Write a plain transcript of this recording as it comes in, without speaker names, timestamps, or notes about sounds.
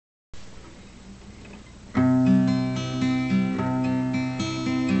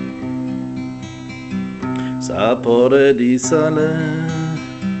Sapore di sale,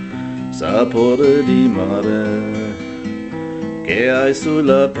 sapore di mare, che hai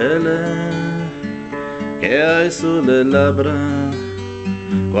sulla pelle, che hai sulle labbra,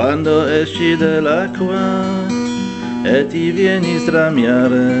 quando esci dall'acqua e ti vieni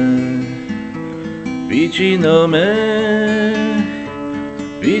stramiare. Vicino a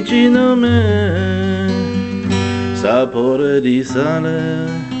me, sapore di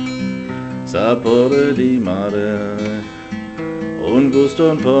sale, sapore di mare, un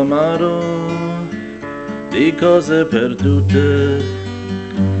gusto un po' amaro di cose perdute,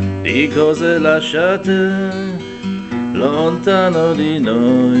 di cose lasciate lontano di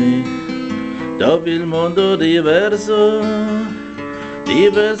noi, dove il mondo diverso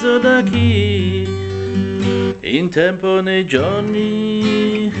da chi, in tempo nei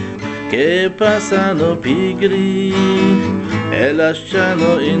giorni che passano pigri e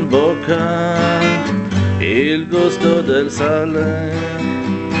lasciano in bocca il gusto del sale.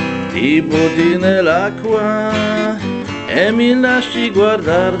 Ti butti nell'acqua e mi lasci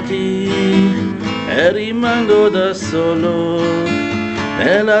guardarti e rimango da solo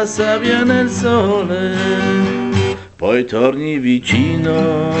nella sabbia nel sole. Poi torni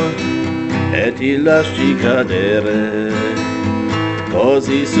vicino e ti lasci cadere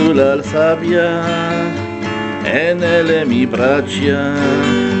così sulla sabbia e nelle mie braccia,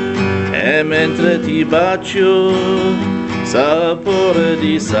 e mentre ti bacio, sapore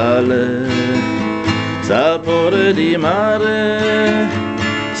di sale, sapore di mare,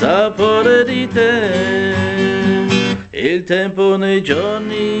 sapore di te. Il tempo nei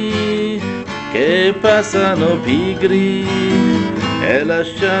giorni che passano pigri e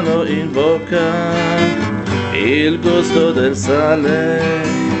lasciano in bocca il gusto del sale.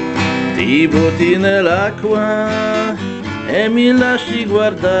 Ti butti nell'acqua e mi lasci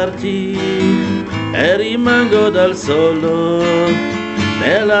guardarti e rimango dal solo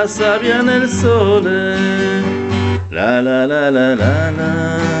nella sabbia nel sole. La la la la la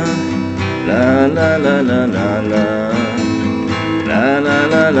la, la la la la la la, la la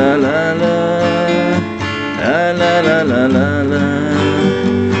la la la la, la la la la la la,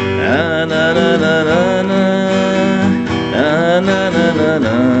 la la la la la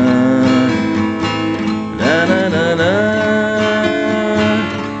la, la la la la la.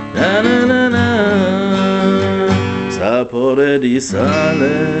 Sapore di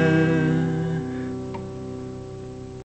sale.